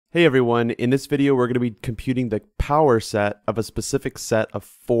Hey everyone, in this video we're going to be computing the power set of a specific set of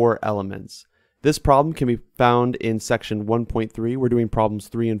 4 elements. This problem can be found in section 1.3. We're doing problems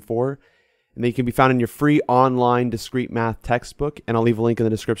 3 and 4, and they can be found in your free online discrete math textbook, and I'll leave a link in the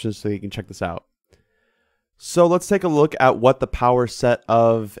description so you can check this out. So let's take a look at what the power set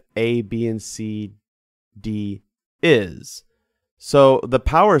of A, B, and C, D is. So the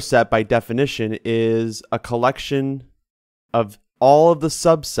power set by definition is a collection of all of the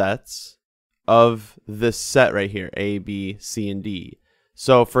subsets of this set right here, A, B, C, and D.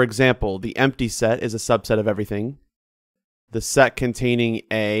 So for example, the empty set is a subset of everything. The set containing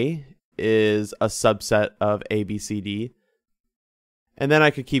A is a subset of A, B, C, D. And then I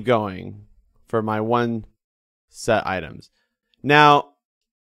could keep going for my one set items. Now,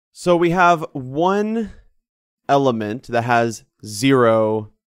 so we have one element that has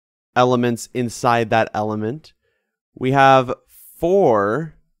 0 elements inside that element. We have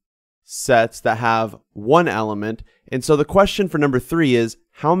 4 sets that have 1 element. And so the question for number 3 is,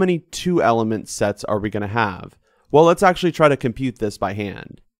 how many 2-element sets are we going to have? Well, let's actually try to compute this by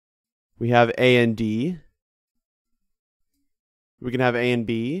hand. We have A and D. We can have A and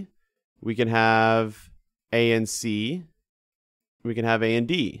B. We can have A and C. We can have A and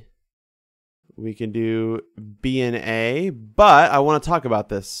D. We can do B and A, but I want to talk about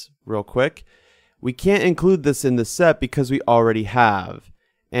this real quick. We can't include this in the set because we already have.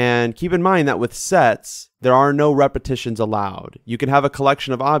 And keep in mind that with sets, there are no repetitions allowed. You can have a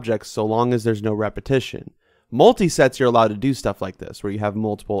collection of objects so long as there's no repetition. Multi-sets, you're allowed to do stuff like this, where you have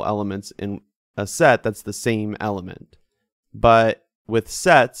multiple elements in a set that's the same element. But with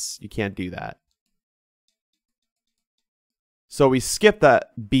sets, you can't do that. So we skip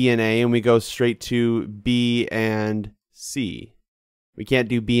that B and A and we go straight to B and C. We can't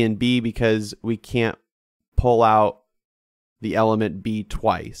do B and B because we can't pull out the element B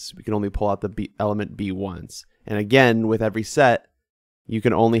twice. We can only pull out the element B once. And again, with every set, you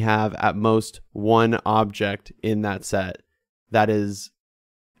can only have at most one object in that set. That is,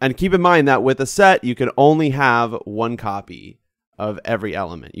 and keep in mind that with a set, you can only have one copy of every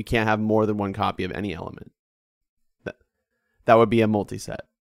element. You can't have more than one copy of any element. That would be a multi-set.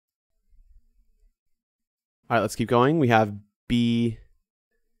 All right, let's keep going. We have B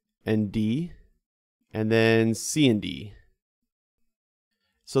and D, and then C and D.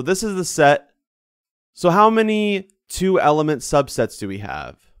 So this is the set. So how many 2-element subsets do we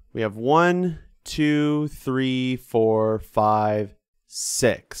have? We have 1, 2, 3, 4, 5,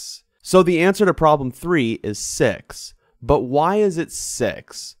 6. So the answer to problem 3 is 6. But why is it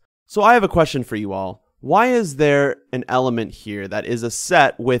 6? So I have a question for you all. Why is there an element here that is a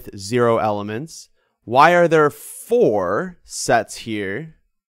set with 0 elements? Why are there 4 sets here,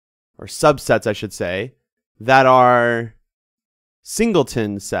 or subsets I should say, that are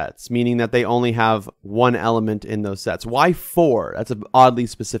singleton sets, meaning that they only have 1 element in those sets? Why 4? That's an oddly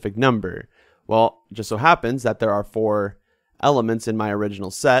specific number. Well, it just so happens that there are 4 elements in my original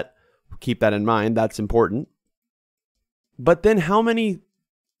set. Keep that in mind, that's important. But then how many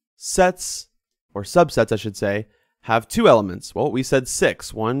sets, or subsets I should say, have 2 elements? Well, we said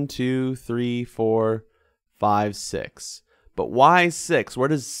 6. 1, 2, 3, 4, 5, 6. But why 6? Where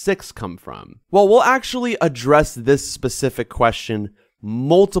does 6 come from? Well, we'll actually address this specific question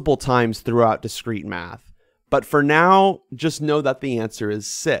multiple times throughout discrete math. But for now, just know that the answer is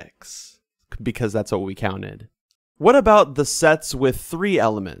 6, because that's what we counted. What about the sets with 3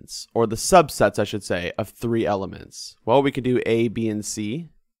 elements, or the subsets, I should say, of 3 elements? Well, we could do A, B, and C.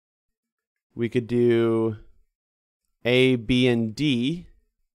 We could do A, B, and D.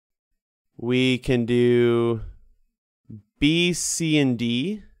 We can do B, C, and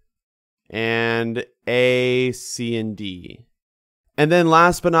D, and A, C, and D. And then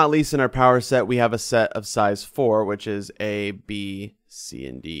last but not least in our power set, we have a set of size 4, which is A, B, C,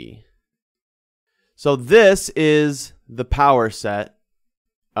 and D. So this is the power set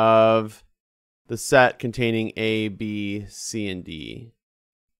of the set containing A, B, C, and D.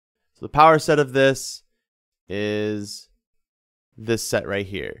 So the power set of this is this set right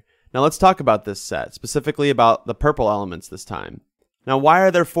here. Now let's talk about this set, specifically about the purple elements this time. Now why are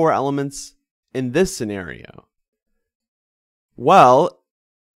there 4 elements in this scenario? Well,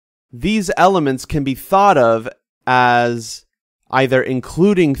 these elements can be thought of as either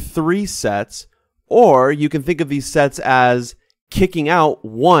including 3 sets, or you can think of these sets as kicking out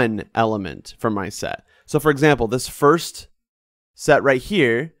 1 element from my set. So for example, this first set right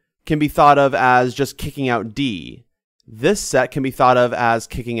here can be thought of as just kicking out D. This set can be thought of as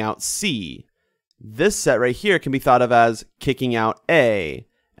kicking out C. This set right here can be thought of as kicking out A.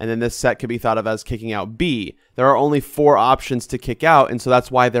 And then this set could be thought of as kicking out B. There are only 4 options to kick out, and so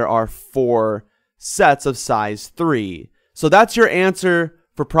that's why there are 4 sets of size 3. So that's your answer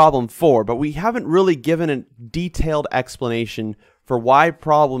for problem 4, but we haven't really given a detailed explanation for why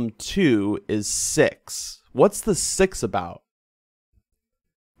problem 2 is 6. What's the 6 about?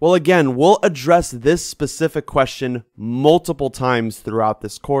 Well, again, we'll address this specific question multiple times throughout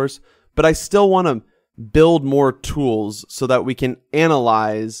this course, but I still want to build more tools so that we can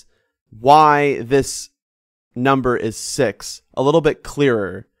analyze why this number is 6 a little bit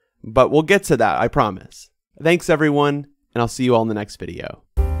clearer, but we'll get to that, I promise. Thanks, everyone, and I'll see you all in the next video.